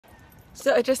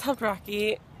So I just helped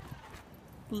Rocky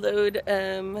load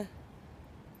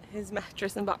his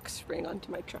mattress and box spring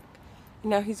onto my truck.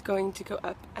 And now he's going to go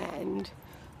up and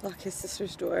lock his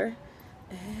sister's door.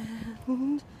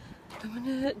 And I'm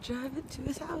gonna drive it to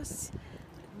his house.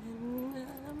 And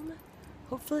then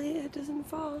hopefully it doesn't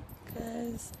fall,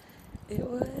 because it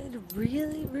would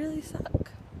really, really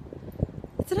suck.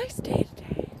 It's a nice day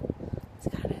today. It's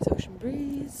got a nice ocean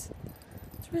breeze.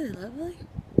 It's really lovely.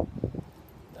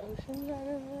 The ocean's right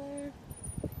over there.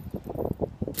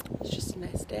 It's just a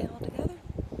nice day altogether.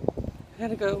 I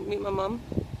gotta go meet my mom,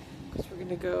 because we're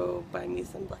gonna go buy me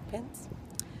some black pants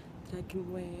that I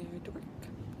can wear to work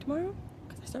tomorrow,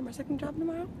 because I start my second job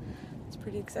tomorrow. It's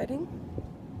pretty exciting.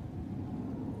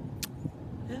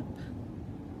 Yep.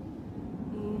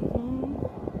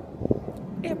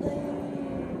 Airplane.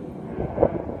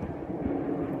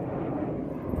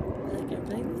 I like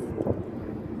airplanes.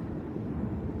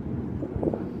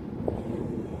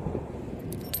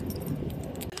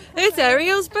 It's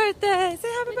Ariel's birthday! Say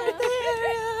happy birthday,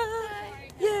 Ariel!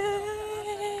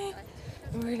 Yay!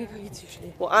 And we're gonna go eat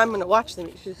sushi. Well, I'm gonna watch them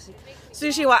eat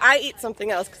sushi while I eat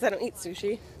something else, because I don't eat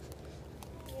sushi.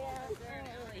 Yeah, I don't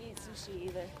really eat sushi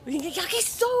either. We can get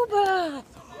yakisoba!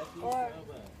 Or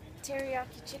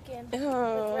teriyaki chicken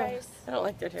Oh, with rice. I don't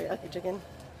like their teriyaki chicken.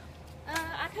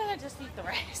 I kind of just eat the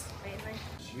rice, mainly.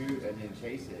 Shoot and then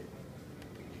chase it.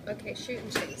 Okay, shoot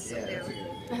and chase. Yeah, that's a good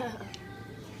idea.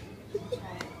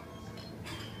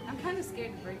 I'm kind of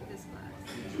scared to break this glass.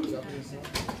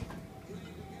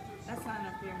 That's not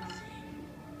enough beer, huh?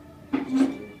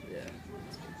 Yeah.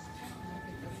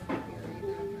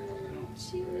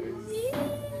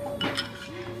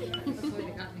 That's why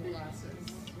they got me glasses.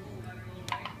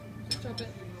 Drop it.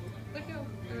 Let go,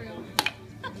 Ariel.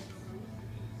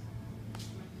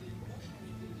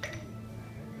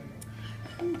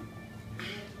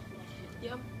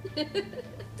 Yum.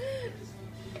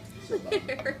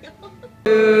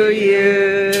 To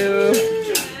you,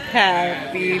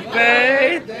 happy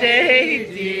birthday,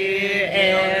 dear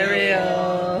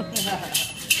Ariel.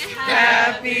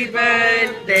 Happy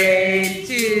birthday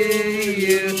to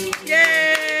you.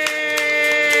 Yay!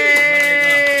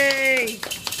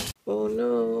 Oh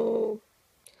no.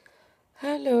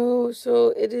 Hello. So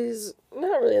it is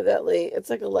not really that late. It's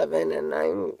like 11 and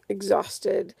I'm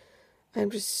exhausted. I'm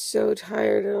just so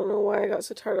tired. I don't know why I got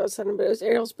so tired all of a sudden, but it was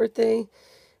Ariel's birthday.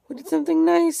 We did something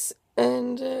nice,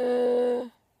 and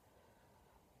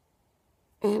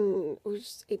we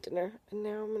just ate dinner, and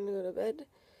now I'm gonna go to bed,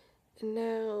 and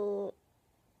now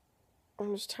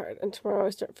I'm just tired, and tomorrow I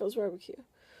start Phil's barbecue.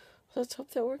 So let's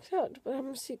hope that works out, but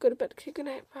I'm gonna go to bed. Okay, good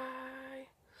night, bye.